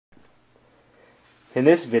In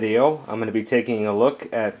this video, I'm going to be taking a look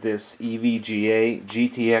at this EVGA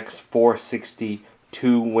GTX 460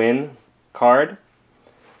 2-win card.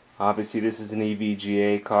 Obviously this is an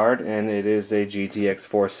EVGA card and it is a GTX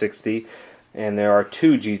 460, and there are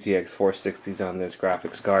two GTX 460s on this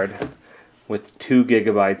graphics card with 2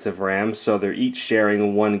 gigabytes of RAM, so they're each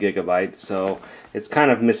sharing 1 gigabyte, so it's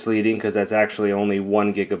kind of misleading because that's actually only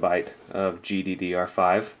 1 gigabyte of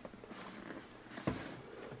GDDR5.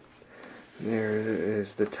 There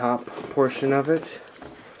is the top portion of it,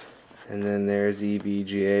 and then there's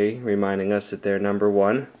EVGA reminding us that they're number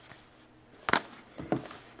 1.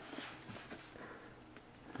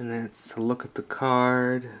 And that's a look at the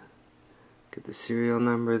card. Get the serial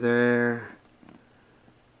number there.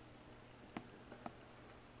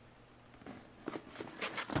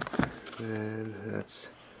 And that's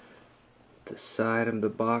the side of the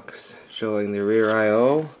box showing the rear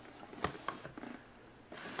I/O.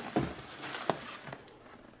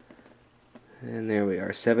 And there we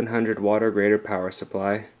are, 700 watt or greater power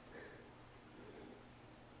supply.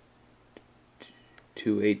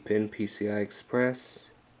 2 8-pin PCI Express.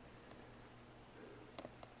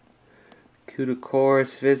 CUDA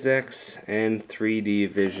cores, PhysX, and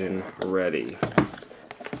 3D Vision ready.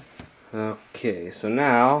 Okay, so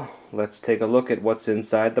now let's take a look at what's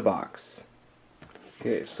inside the box.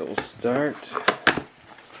 Okay, so we'll start.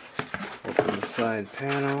 Open the side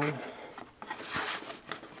panel.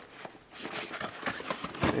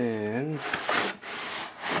 And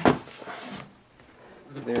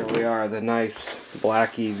there we are, the nice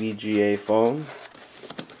black EVGA foam.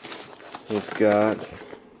 We've got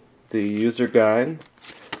the user guide,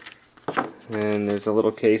 and there's a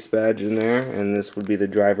little case badge in there, and this would be the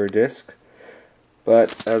driver disc.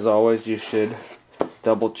 But as always, you should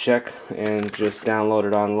double check and just download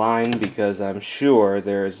it online, because I'm sure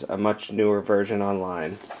there's a much newer version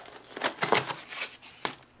online.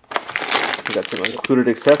 We've got some included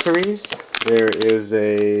accessories. There is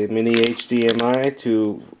a mini HDMI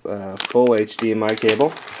to full HDMI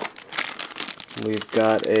cable. We've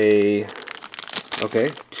got a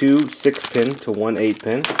 2 6-pin to 1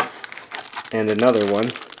 8-pin, and another one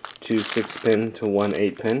 2 6-pin to 1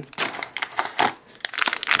 8-pin,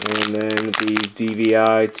 and then the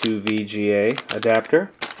DVI to VGA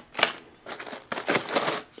adapter.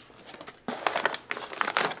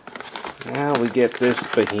 Now we get this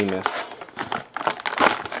behemoth.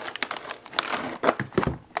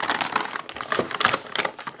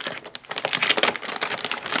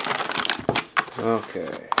 Okay.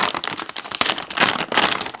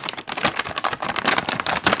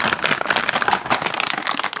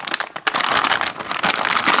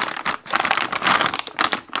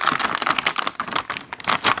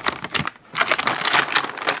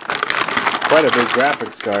 Quite a big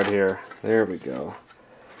graphics card here. There we go.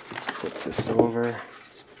 Flip this over.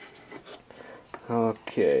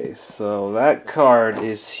 Okay, so that card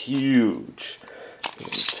is huge.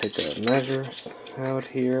 Let's take our measures out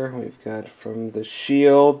here. We've got from the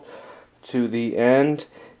shield to the end,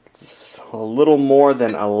 it's a little more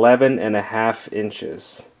than 11.5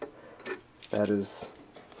 inches. That is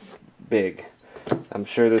big. I'm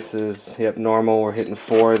sure this is normal. We're hitting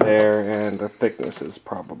 4 there, and the thickness is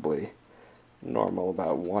probably normal,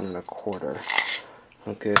 about 1 1/4.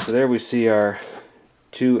 Okay, so there we see our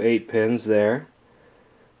 2 8-pins there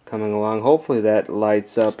coming along. Hopefully that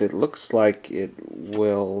lights up. It looks like it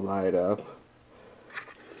will light up.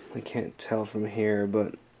 I can't tell from here,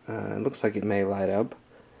 but it looks like it may light up.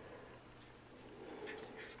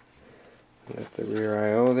 Got the rear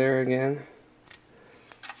I/O there again.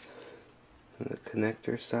 And the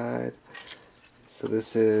connector side. So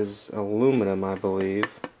this is aluminum, I believe.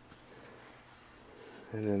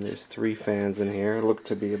 And then there's 3 fans in here. Look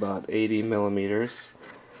to be about 80 millimeters.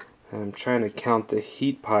 I'm trying to count the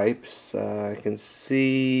heat pipes. I can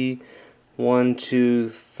see 1, 2,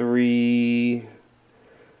 3.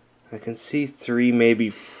 I can see 3, maybe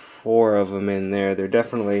 4 of them in there. They're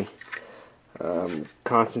definitely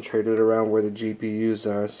concentrated around where the GPUs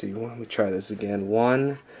are. So let me try this again.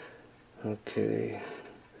 1, okay,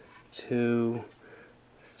 2,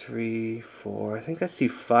 3, 4. I think I see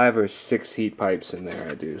 5 or 6 heat pipes in there.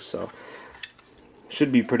 I do. So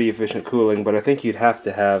should be pretty efficient cooling, but I think you'd have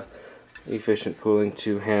to have efficient cooling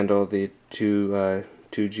to handle the two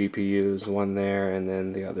GPUs, one there and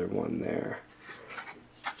then the other one there.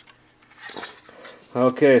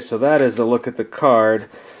 Okay, so that is a look at the card.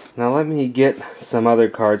 Now let me get some other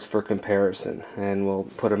cards for comparison, and we'll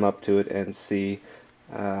put them up to it and see.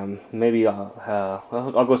 Maybe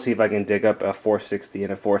I'll go see if I can dig up a 460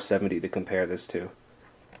 and a 470 to compare this to.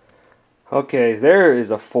 Okay, there is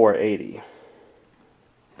a 480,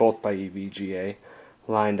 both by EVGA.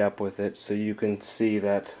 lined up with it, so you can see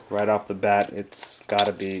that right off the bat it's got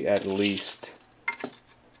to be at least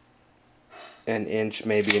an inch,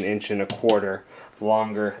 maybe an inch and a quarter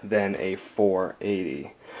longer than a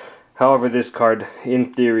 480. However, this card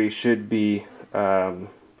in theory should be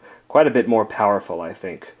quite a bit more powerful, I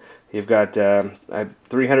think. You've got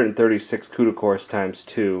 336 CUDA cores times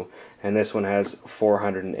 2, and this one has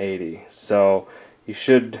 480. So you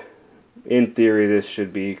should, in theory, this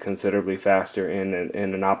should be considerably faster in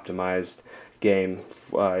an optimized game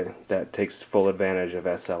that takes full advantage of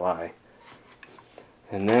SLI.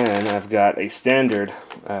 And then I've got a standard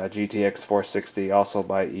GTX 460, also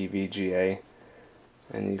by EVGA,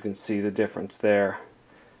 and you can see the difference there.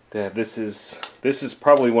 This is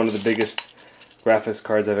probably one of the biggest graphics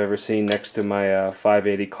cards I've ever seen, next to my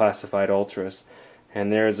 580 classified Ultras,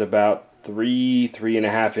 and there's about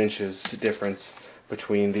 3.5 inches difference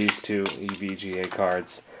between these two EVGA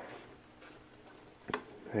cards.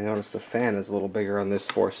 I noticed the fan is a little bigger on this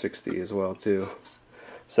 460 as well too,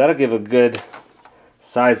 so that'll give a good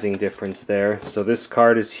sizing difference there. So this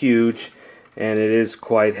card is huge and it is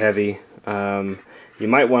quite heavy. You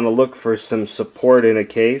might want to look for some support in a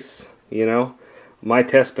case, you know. My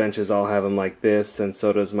test benches all have them like this, and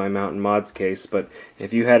so does my Mountain Mods case, but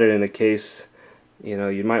if you had it in a case, you know,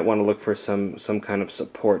 you might want to look for some kind of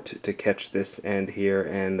support to catch this end here,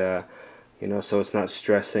 and you know, so it's not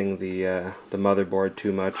stressing the motherboard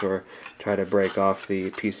too much or try to break off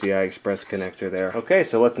the PCI Express connector there. Okay,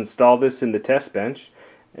 so let's install this in the test bench,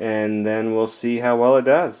 and then we'll see how well it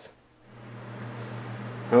does.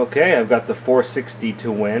 Okay, I've got the 460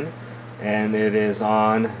 to win, and it is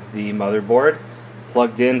on the motherboard.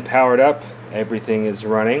 Plugged in, powered up, everything is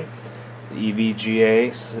running. The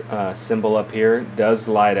EVGA symbol up here does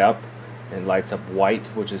light up, and lights up white,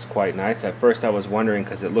 which is quite nice. At first I was wondering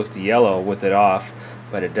because it looked yellow with it off,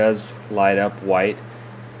 but it does light up white.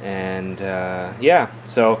 And yeah,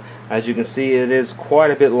 so as you can see, it is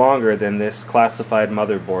quite a bit longer than this classified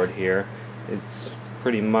motherboard here. It's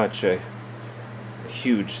pretty much a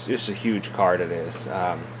huge card, it is.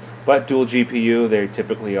 But dual GPU, they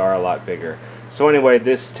typically are a lot bigger. So anyway,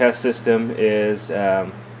 this test system is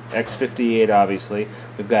x58, obviously.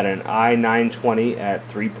 We've got an i920 at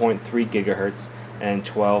 3.3 gigahertz and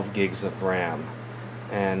 12 gigs of RAM.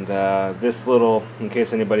 And this little, in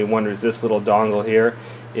case anybody wonders, this little dongle here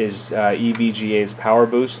is EVGA's Power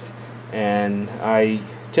Boost, and I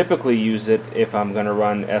typically use it if I'm going to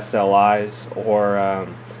run SLIs or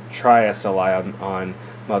try SLI on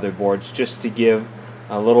motherboards, just to give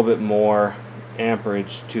a little bit more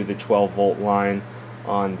amperage to the 12-volt line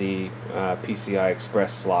on the PCI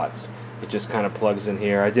Express slots. It just kind of plugs in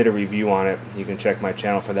here. I did a review on it. You can check my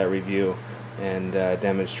channel for that review and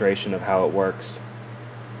demonstration of how it works.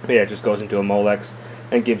 But yeah, it just goes into a Molex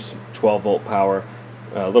and gives 12-volt power,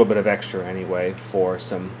 a little bit of extra anyway, for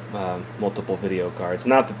some multiple video cards.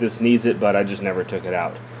 Not that this needs it, but I just never took it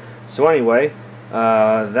out. So anyway,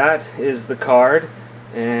 that is the card,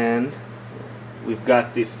 and we've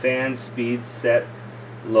got the fan speed set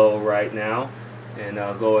low right now, and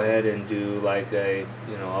I'll go ahead and do like a,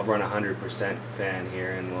 you know, I'll run 100% fan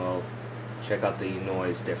here, and we'll check out the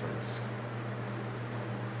noise difference.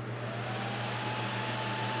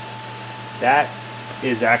 That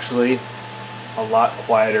is actually a lot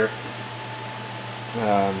quieter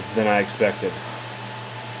than I expected.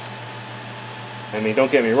 I mean,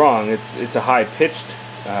 don't get me wrong, it's a high-pitched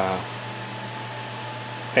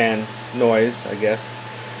fan noise, I guess,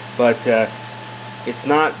 but it's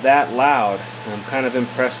not that loud. I'm kind of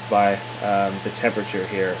impressed by the temperature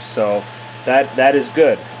here, so that is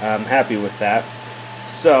good. I'm happy with that.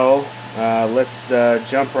 So let's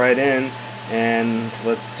jump right in and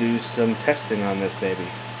let's do some testing on this baby.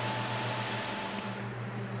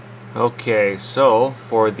 Okay, so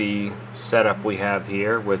for the setup we have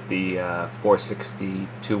here with the 460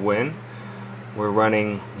 to win, we're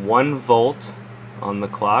running 1 volt on the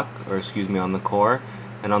clock, or excuse me, on the core,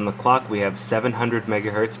 and on the clock we have 700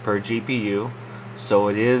 megahertz per GPU, so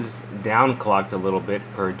it is downclocked a little bit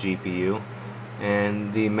per GPU,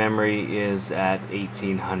 and the memory is at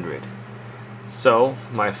 1800. So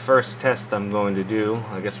my first test I'm going to do,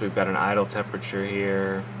 I guess we've got an idle temperature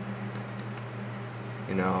here,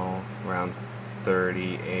 you know, around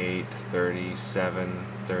 38, 37,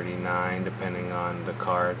 39, depending on the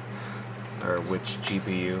card or which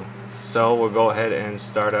GPU. So we'll go ahead and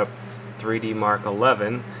start up 3D Mark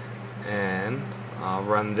 11, and I'll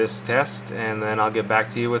run this test, and then I'll get back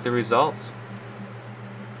to you with the results.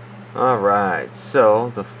 Alright,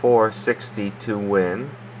 so the 460 to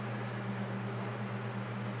win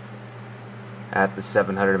at the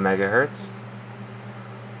 700 megahertz.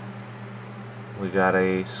 we got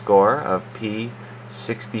a score of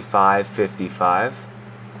P6555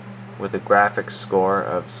 with a graphics score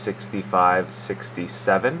of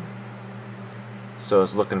 6567. So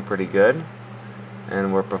it's looking pretty good,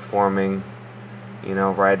 and we're performing, you know,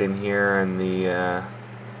 right in here in the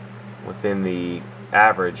within the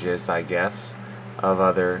averages, I guess, of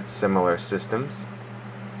other similar systems.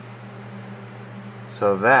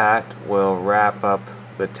 So that will wrap up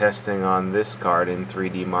the testing on this card in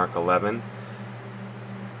 3D Mark 11.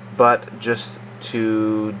 But just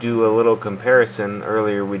to do a little comparison,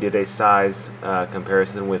 earlier we did a size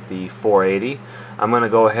comparison with the 480. I'm going to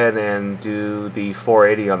go ahead and do the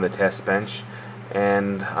 480 on the test bench,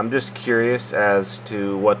 and I'm just curious as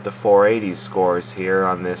to what the 480 scores here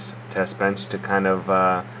on this test bench to kind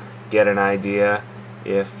of get an idea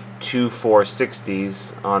if two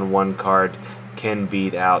 460s on one card can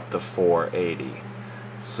beat out the 480.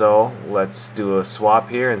 So let's do a swap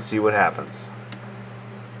here and see what happens.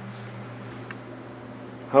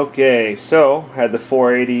 Okay, so had the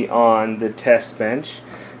 480 on the test bench,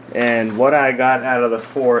 and what I got out of the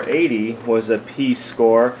 480 was a P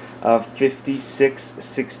score of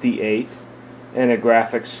 5668 and a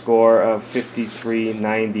graphics score of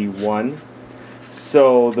 5391.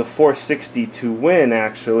 So the 460 to win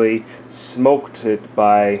actually smoked it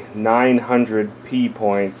by 900 P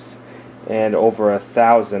points and over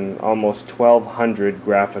 1,000, almost 1,200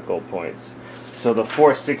 graphical points. So the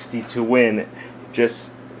 460 to win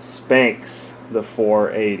just spanks the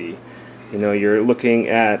 480. You know, you're looking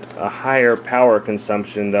at a higher power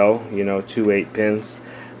consumption though, you know, 2 8-pins,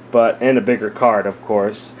 and a bigger card, of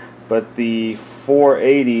course. But the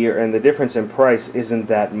 480 and the difference in price isn't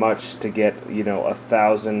that much to get, you know,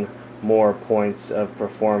 1,000 more points of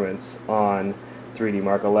performance on 3D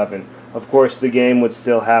Mark 11. Of course, the game would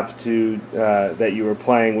still have to, that you were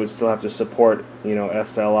playing would still have to support, you know,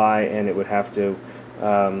 SLI, and it would have to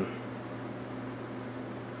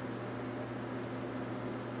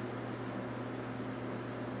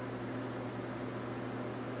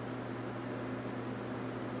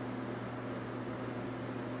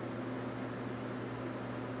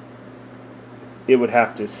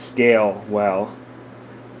scale well.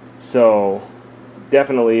 So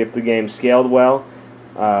definitely, if the game scaled well,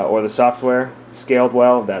 or the software scaled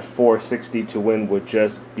well, that 460 to win would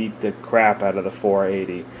just beat the crap out of the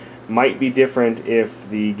 480. Might be different if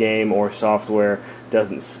the game or software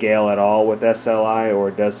doesn't scale at all with SLI,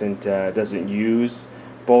 or doesn't use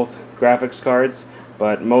both graphics cards,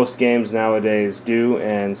 but most games nowadays do,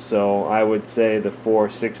 and so I would say the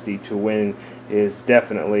 460 to win is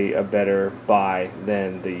definitely a better buy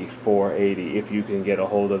than the 480 if you can get a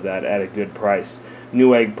hold of that at a good price.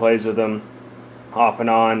 Newegg plays with them off and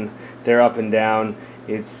on. They're up and down.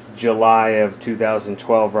 It's July of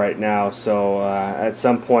 2012 right now, so at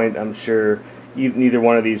some point I'm sure neither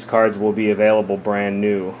one of these cards will be available brand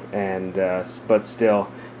new, and but still,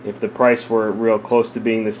 if the price were real close to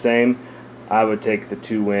being the same, I would take the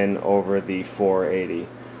 2-win over the 480.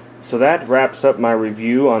 So that wraps up my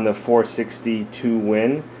review on the 460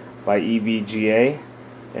 2-win by EVGA,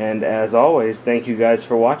 and as always, thank you guys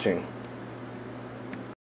for watching.